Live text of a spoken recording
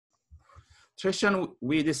Tristan,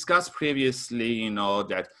 we discussed previously,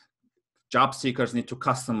 that job seekers need to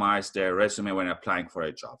customize their resume when applying for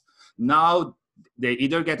a job. Now, they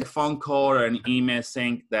either get a phone call or an email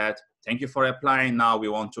saying that, thank you for applying, now we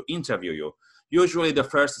want to interview you. Usually the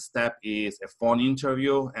first step is a phone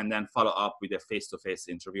interview and then follow up with a face-to-face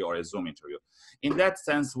interview or a Zoom interview. In that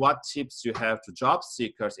sense, what tips do you have to job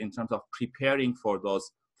seekers in terms of preparing for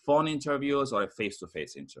those phone interviews or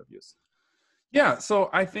face-to-face interviews? Yeah, so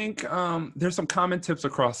I think there's some common tips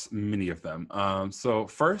across many of them. So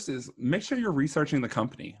first is make sure you're researching the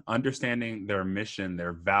company, understanding their mission,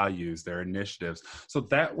 their values, their initiatives. So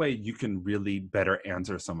that way you can really better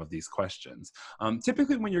answer some of these questions.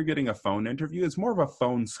 Typically when you're getting a phone interview, it's more of a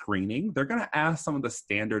phone screening. They're going to ask some of the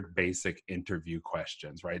standard basic interview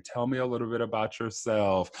questions, right? Tell me a little bit about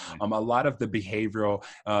yourself. A lot of the behavioral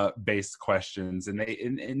based questions,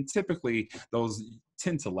 and typically those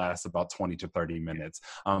tend to last about 20 to 30 minutes.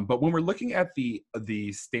 But when we're looking at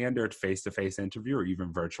the standard face-to-face interview or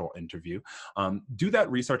even virtual interview, do that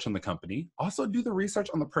research on the company. Also do the research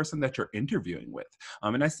on the person that you're interviewing with.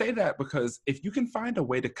 And I say that because if you can find a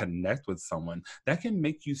way to connect with someone, that can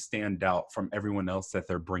make you stand out from everyone else that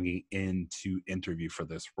they're bringing in to interview for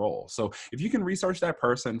this role. So if you can research that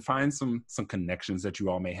person, find some connections that you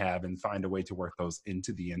all may have and find a way to work those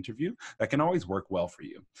into the interview, that can always work well for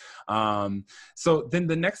you. So then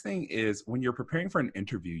the next thing is when you're preparing for an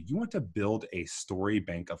interview, you want to build a story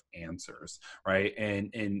bank of answers, right?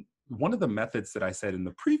 And one of the methods that I said in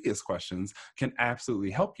the previous questions can absolutely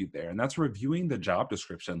help you there. And that's reviewing the job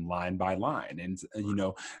description line by line and,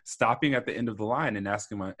 stopping at the end of the line and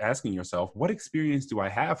asking yourself, what experience do I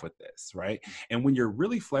have with this, right? And when you're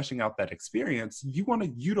really fleshing out that experience, you want to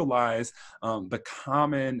utilize the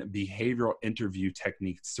common behavioral interview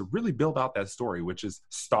techniques to really build out that story, which is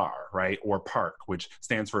STAR, right? Or PARK, which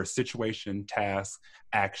stands for situation, task,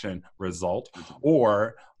 action, result,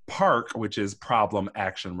 or PARK, which is problem,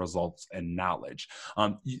 action, results, and knowledge.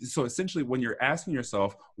 So essentially, when you're asking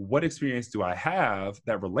yourself, what experience do I have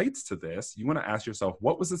that relates to this? You want to ask yourself,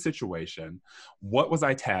 what was the situation? What was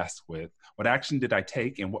I tasked with? What action did I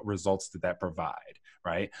take? And what results did that provide?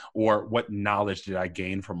 Right? Or what knowledge did I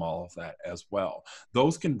gain from all of that as well?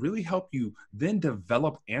 Those can really help you then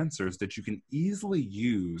develop answers that you can easily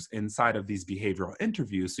use inside of these behavioral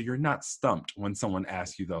interviews so you're not stumped when someone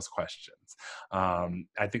asks you those questions.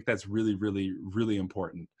 I think that's really, really, really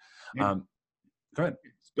important. Go ahead.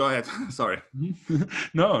 Go ahead. Sorry.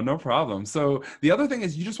 No problem. So the other thing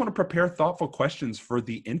is you just want to prepare thoughtful questions for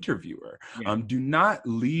the interviewer. Do not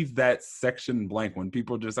leave that section blank when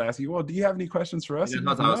people just ask you, well, do you have any questions for us? I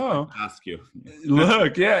was going to ask you.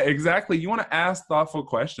 Look, yeah, exactly. You want to ask thoughtful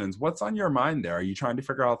questions. What's on your mind there? Are you trying to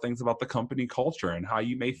figure out things about the company culture and how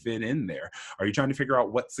you may fit in there? Are you trying to figure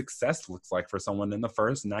out what success looks like for someone in the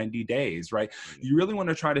first 90 days, right? You really want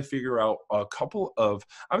to try to figure out a couple of,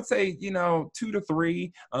 I would say, 2 to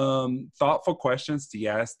 3 thoughtful questions to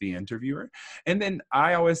ask the interviewer. And then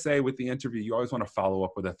I always say with the interview, you always want to follow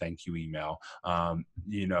up with a thank you email,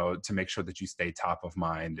 to make sure that you stay top of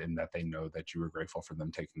mind and that they know that you were grateful for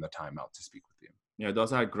them taking the time out to speak with you. Yeah,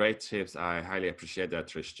 those are great tips. I highly appreciate that,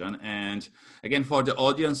 Tristan. And again, for the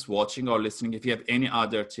audience watching or listening, if you have any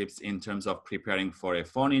other tips in terms of preparing for a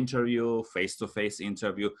phone interview, face-to-face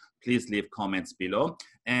interview, please leave comments below.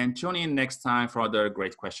 And tune in next time for another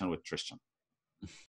great question with Tristan.